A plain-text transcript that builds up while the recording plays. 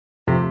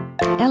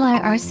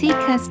LIRC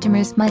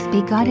customers must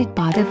be guided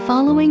by the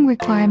following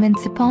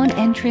requirements upon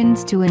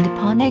entrance to and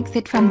upon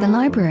exit from the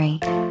library.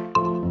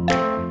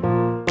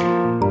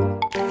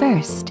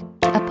 First,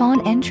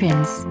 upon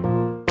entrance.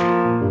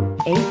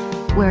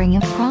 A. Wearing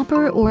of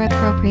proper or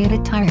appropriate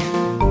attire.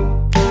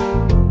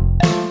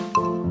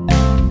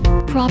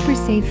 Proper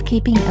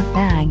safekeeping of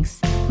bags,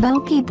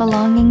 bulky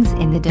belongings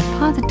in the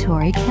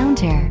depository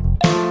counter.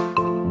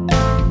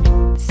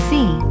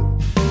 C.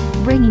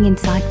 Bringing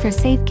inside for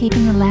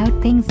safekeeping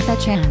allowed things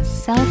such as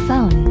cell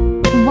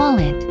phone,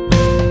 wallet,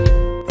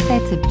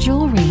 sets of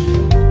jewelry,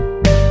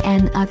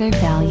 and other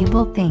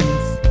valuable things.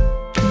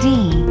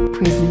 D.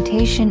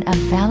 Presentation of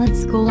valid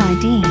school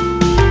ID.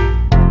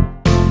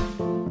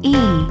 E.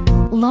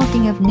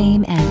 Logging of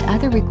name and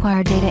other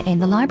required data in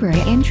the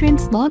library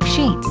entrance log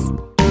sheets.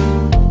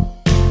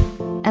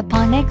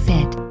 Upon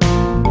exit.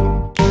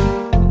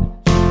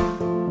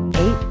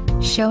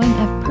 8. Showing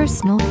of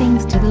personal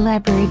things to the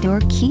library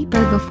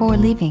doorkeeper before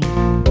leaving.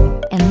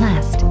 And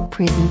last,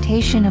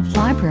 presentation of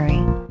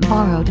library,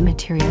 borrowed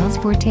materials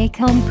for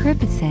take-home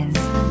purposes.